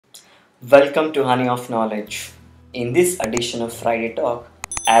Welcome to Honey of Knowledge. In this edition of Friday Talk,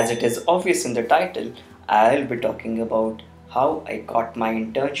 as it is obvious in the title, I'll be talking about how I got my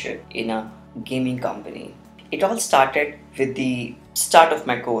internship in a gaming company. It all started with the start of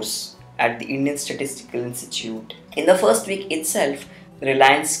my course at the Indian Statistical Institute. In the first week itself,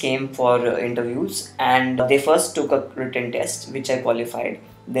 Reliance came for interviews and they first took a written test which I qualified.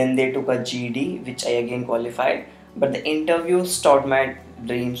 Then they took a GED which I again qualified. But the interview stopped my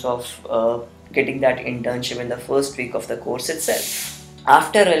dreams of getting that internship in the first week of the course itself.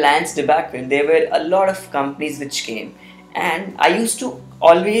 After Reliance debacle, there were a lot of companies which came, and I used to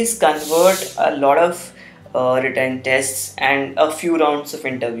always convert a lot of written tests and a few rounds of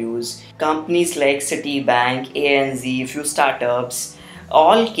interviews. Companies like Citibank, ANZ, few startups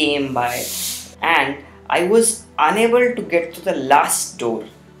all came by, and I was unable to get to the last door,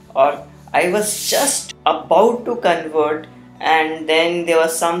 or I was just about to convert, and then there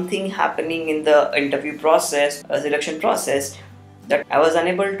was something happening in the interview process, selection process, that I was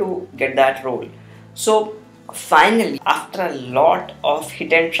unable to get that role. So finally, after a lot of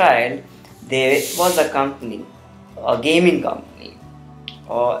hit and trial, there was a company, a gaming company,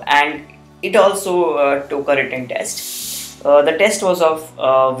 and it also took a written test. The test was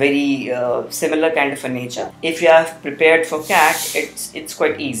of very similar kind of a nature. If you have prepared for CAT, it's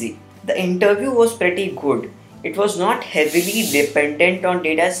quite easy. The interview was pretty good. It was not heavily dependent on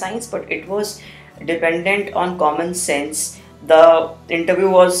data science, but it was dependent on common sense. The interview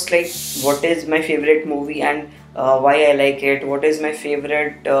was like, what is my favorite movie and why I like it, what is my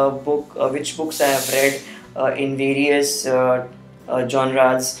favorite book, which books I have read in various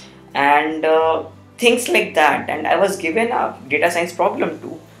genres, and things like that. And I was given a data science problem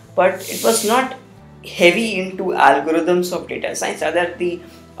too, but it was not heavy into algorithms of data science, rather the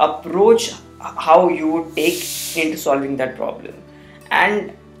approach how you would take into solving that problem.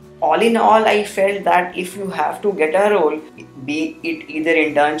 And all in all, I felt that if you have to get a role, be it either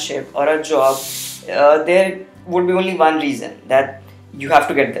internship or a job, there would be only one reason, that you have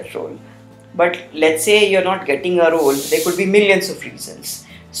to get that role. But let's say you're not getting a role, there could be millions of reasons.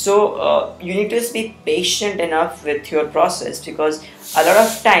 So you need to just be patient enough with your process, because a lot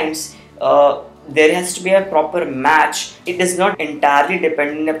of times there has to be a proper match. It is not entirely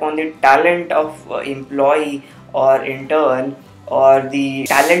dependent upon the talent of employee or intern, or the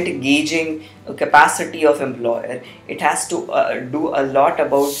talent gauging capacity of employer. It has to do a lot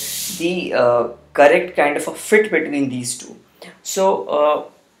about the correct kind of a fit between these two.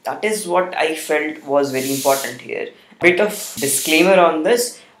 So that is what I felt was very important here. Bit of disclaimer on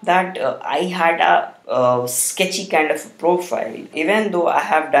this, that I had a sketchy kind of profile. Even though I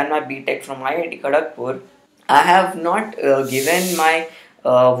have done my BTech from IIT Kharagpur, I have not given my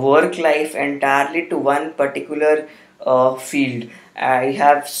work life entirely to one particular field. I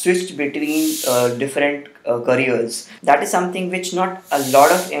have switched between different careers. That is something which not a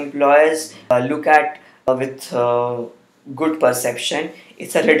lot of employers look at with good perception.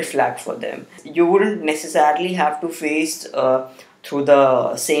 It's a red flag for them. You wouldn't necessarily have to face through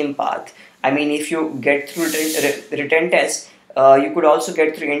the same path. I mean, if you get through written test, you could also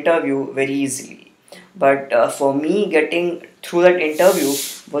get through interview very easily. But for me, getting through that interview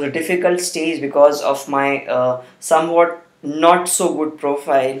was a difficult stage because of my somewhat not so good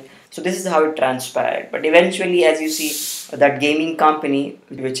profile. So this is how it transpired. But eventually, as you see, that gaming company,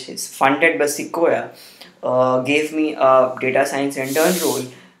 which is funded by Sequoia, gave me a data science intern role.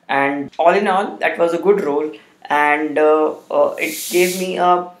 And all in all, that was a good role. And it gave me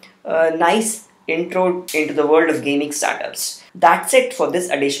a nice intro into the world of gaming startups. That's it for this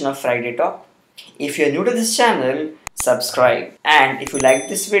edition of Friday Talk. If you're new to this channel, subscribe. And if you like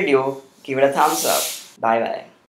this video, give it a thumbs up. Bye bye.